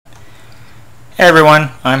Hey everyone,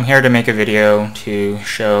 I'm here to make a video to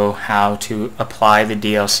show how to apply the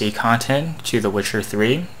DLC content to The Witcher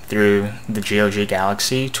 3 through the GOG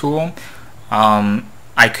Galaxy tool.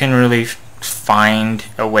 I couldn't really find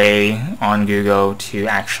a way on Google to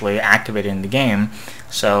actually activate it in the game,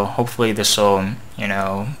 so hopefully this will,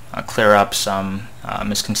 clear up some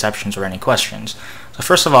misconceptions or any questions. So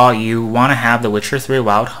first of all, you want to have The Witcher 3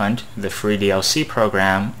 Wild Hunt, the free DLC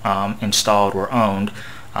program, installed or owned.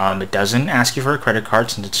 It doesn't ask you for a credit card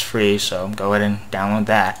since it's free, so go ahead and download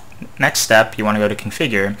that. Next step, you want to go to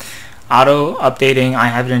Configure. Auto updating, I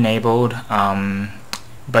have it enabled,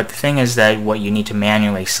 but the thing is that what you need to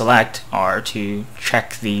manually select are to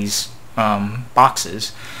check these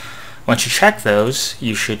boxes. Once you check those,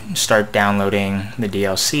 you should start downloading the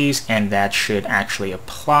DLCs, and that should actually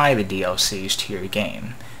apply the DLCs to your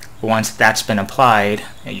game. Once that's been applied,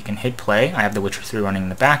 you can hit play. I have The Witcher 3 running in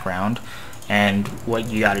the background. And what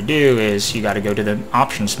you got to do is you got to go to the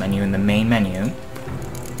options menu in the main menu,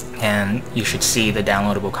 and you should see the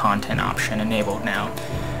downloadable content option enabled now.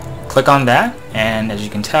 Click on that, and as you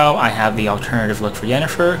can tell, I have the alternative look for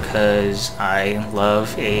Yennefer because I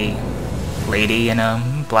love a lady in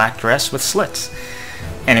a black dress with slits.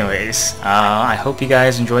 Anyways, I hope you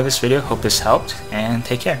guys enjoy this video, hope this helped, and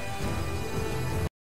take care.